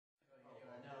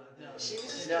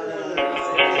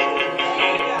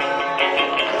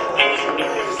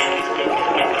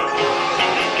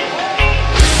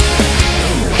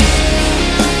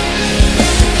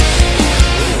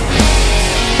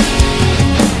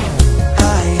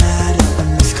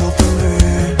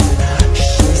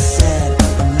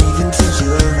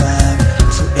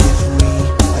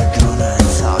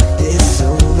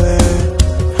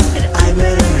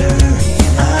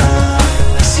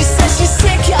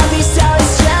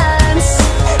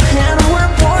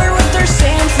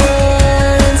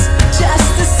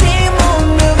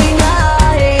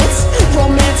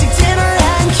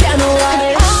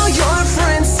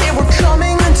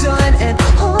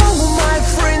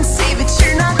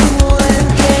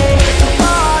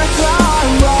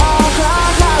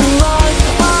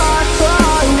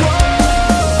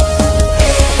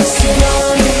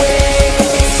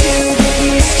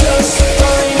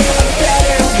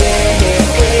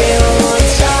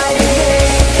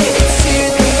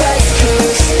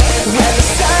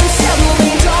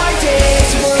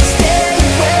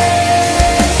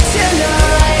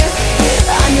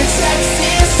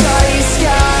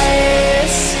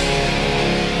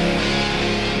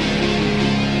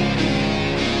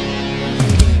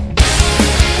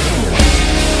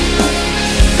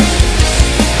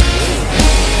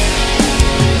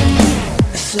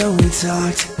So we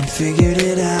talked and figured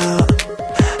it out.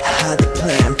 Had the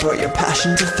plan, brought your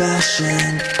passion to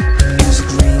fashion. Music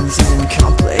rings and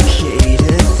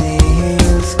complicated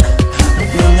things.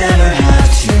 We'll never have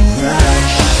to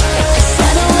rush.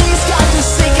 Suddenly's got to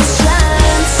take its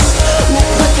chance.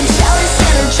 We'll put them jealous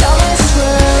and our jealous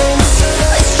friends.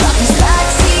 Let's drop these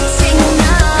backseat single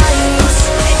nights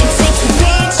and take the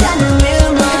beach under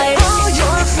moonlight. All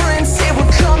your friends say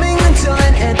we're coming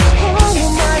undone, and all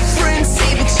my friends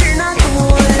say that you're not the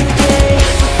one.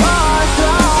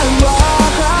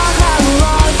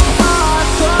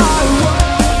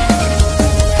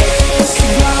 So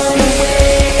run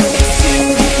away to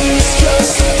the East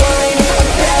Coast to find a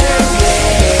better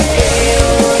way.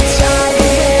 We'll dive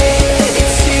away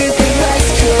to the West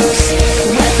Coast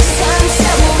where the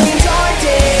sunset will end our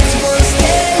days. We'll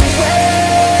stay away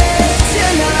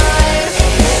tonight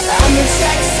on the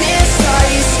Texas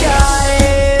starry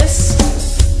skies.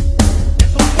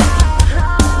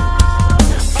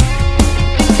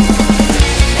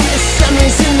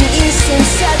 Summer's in the east and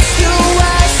sets the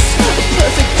west.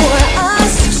 Perfect for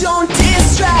us, don't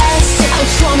distress. I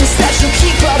promise that you'll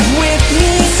keep up with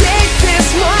me. Take this,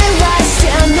 my last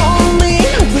and only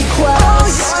request. All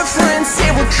your friends say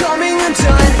we're coming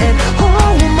undone, and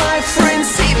all my friends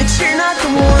say that you're not the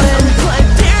one. But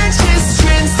they're just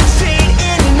trends that fade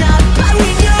in and out, but we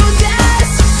know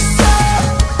that's so.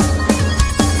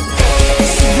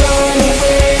 So run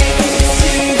away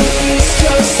to the East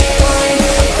Coast to find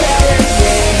a better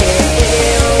way.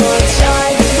 We'll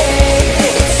dive away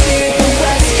to the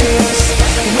West Coast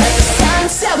where the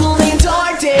sunset will end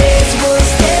our days. We'll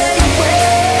stay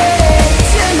away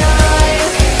tonight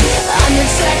under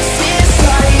Texas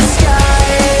starry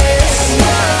skies.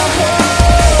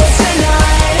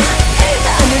 Tonight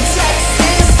under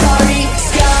Texas starry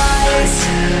skies.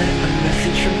 A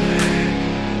message from her.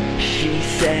 She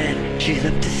said she'd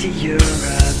love to see Europe.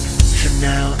 So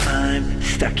now I'm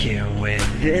stuck here with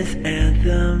this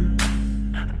anthem.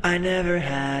 I never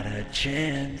had a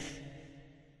chance.